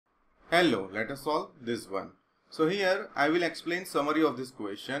Hello, let us solve this one. So here I will explain summary of this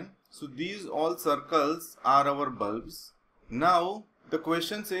question. So these all circles are our bulbs. Now the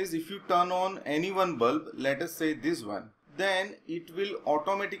question says if you turn on any one bulb, let us say this one, then it will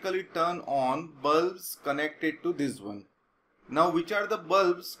automatically turn on bulbs connected to this one. Now which are the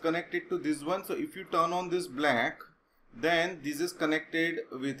bulbs connected to this one? So if you turn on this black, then this is connected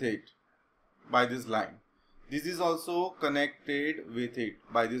with it by this line. This is also connected with it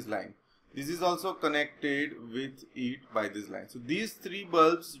by this line. This is also connected with it by this line. So these three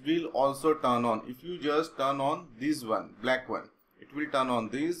bulbs will also turn on. If you just turn on this one, black one, it will turn on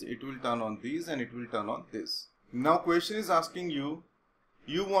this, it will turn on this, and it will turn on this. Now question is asking you,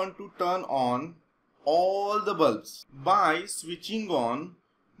 you want to turn on all the bulbs by switching on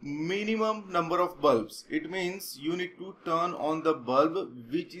minimum number of bulbs. It means you need to turn on the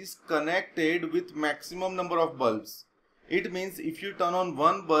bulb which is connected with maximum number of bulbs. It means if you turn on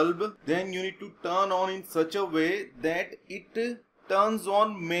one bulb, then you need to turn on in such a way that it turns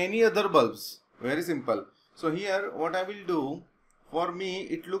on many other bulbs. Very simple. So here what I will do, for me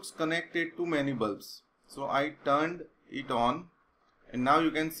it looks connected to many bulbs. So I turned it on, and now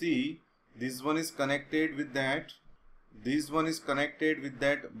you can see this one is connected with that. This one is connected with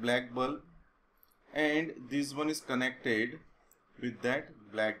that black bulb, and this one is connected with that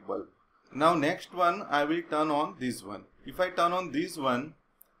black bulb. Now next one I will turn on this one. If I turn on this one,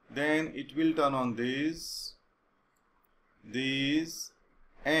 then it will turn on this,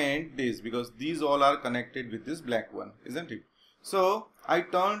 and this, because these all are connected with this black one, isn't it? So I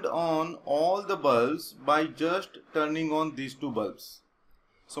turned on all the bulbs by just turning on these two bulbs.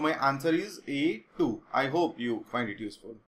 So my answer is A2. I hope you find it useful.